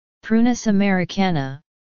Prunus americana,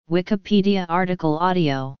 Wikipedia article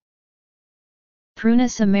audio.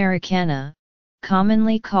 Prunus americana,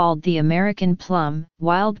 commonly called the American plum,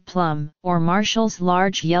 wild plum, or Marshall's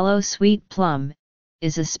large yellow sweet plum,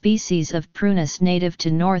 is a species of prunus native to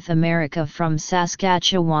North America from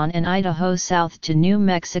Saskatchewan and Idaho south to New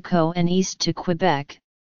Mexico and east to Quebec,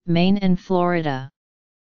 Maine and Florida.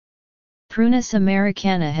 Prunus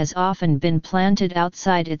americana has often been planted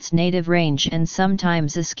outside its native range and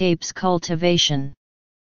sometimes escapes cultivation.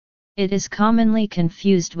 It is commonly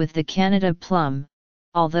confused with the Canada plum,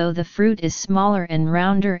 although the fruit is smaller and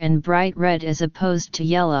rounder and bright red as opposed to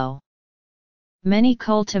yellow. Many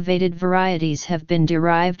cultivated varieties have been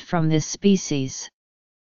derived from this species.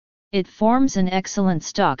 It forms an excellent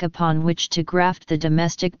stock upon which to graft the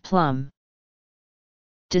domestic plum.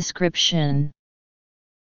 Description.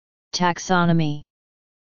 Taxonomy.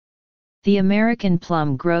 The American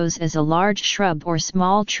plum grows as a large shrub or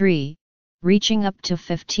small tree, reaching up to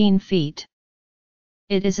 15 feet.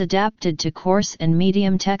 It is adapted to coarse and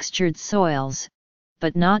medium-textured soils,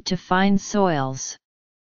 but not to fine soils.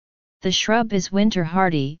 The shrub is winter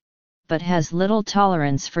hardy, but has little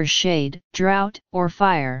tolerance for shade, drought, or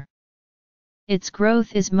fire. Its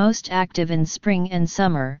growth is most active in spring and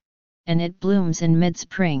summer, and it blooms in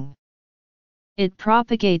mid-spring. It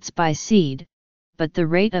propagates by seed, but the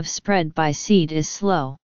rate of spread by seed is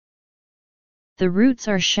slow. The roots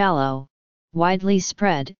are shallow, widely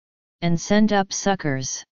spread, and send up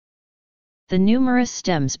suckers. The numerous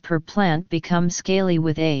stems per plant become scaly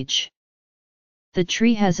with age. The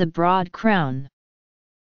tree has a broad crown.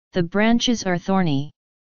 The branches are thorny.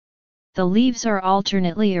 The leaves are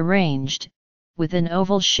alternately arranged, with an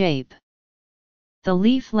oval shape. The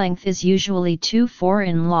leaf length is usually 2–4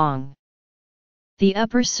 in long. The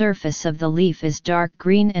upper surface of the leaf is dark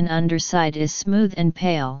green and underside is smooth and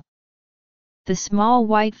pale. The small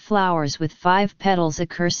white flowers with 5 petals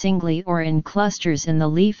occur singly or in clusters in the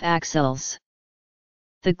leaf axils.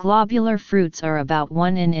 The globular fruits are about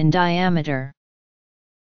 1 in diameter.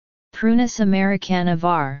 Prunus americana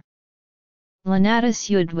var.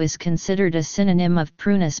 Lanatus Yud was considered a synonym of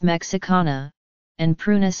Prunus mexicana, and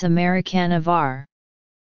Prunus americana var.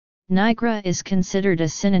 Nigra is considered a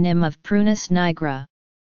synonym of Prunus nigra.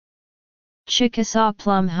 Chickasaw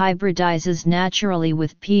plum hybridizes naturally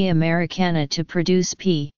with P. americana to produce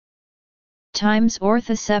P. times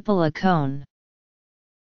orthocephala cone.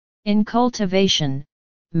 In cultivation,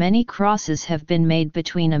 many crosses have been made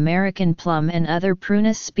between American plum and other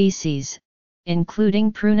Prunus species,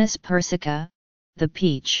 including Prunus persica, the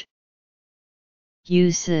peach.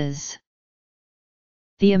 Uses.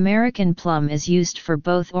 The American plum is used for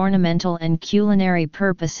both ornamental and culinary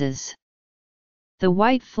purposes. The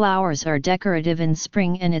white flowers are decorative in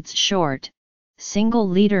spring and its short, single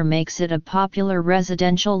leader makes it a popular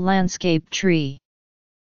residential landscape tree.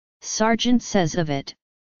 Sargent says of it,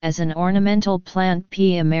 as an ornamental plant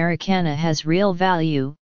P. americana has real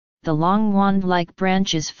value. The long wand-like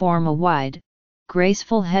branches form a wide,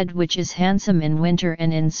 graceful head which is handsome in winter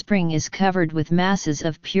and in spring is covered with masses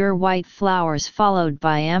of pure white flowers followed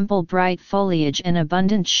by ample bright foliage and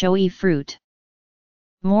abundant showy fruit.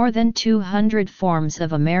 More than 200 forms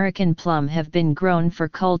of American plum have been grown for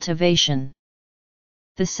cultivation.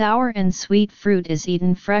 The sour and sweet fruit is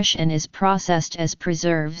eaten fresh and is processed as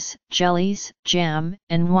preserves, jellies, jam,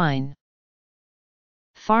 and wine.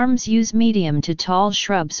 Farms use medium to tall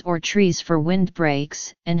shrubs or trees for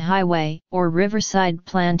windbreaks and highway or riverside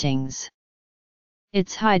plantings.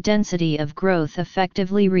 Its high density of growth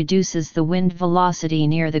effectively reduces the wind velocity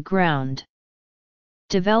near the ground.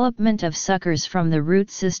 Development of suckers from the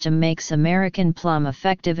root system makes American plum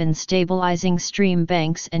effective in stabilizing stream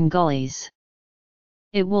banks and gullies.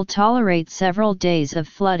 It will tolerate several days of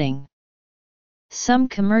flooding. Some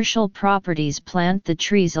commercial properties plant the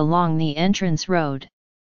trees along the entrance road.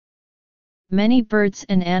 Many birds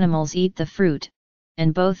and animals eat the fruit,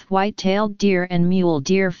 and both white-tailed deer and mule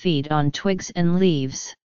deer feed on twigs and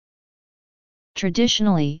leaves.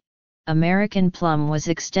 Traditionally, American plum was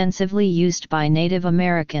extensively used by Native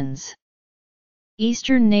Americans.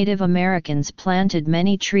 Eastern Native Americans planted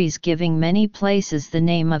many trees, giving many places the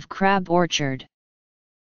name of crab orchard.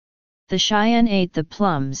 The Cheyenne ate the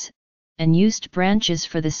plums, and used branches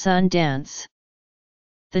for the sun dance.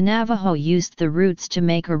 The Navajo used the roots to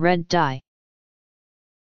make a red dye.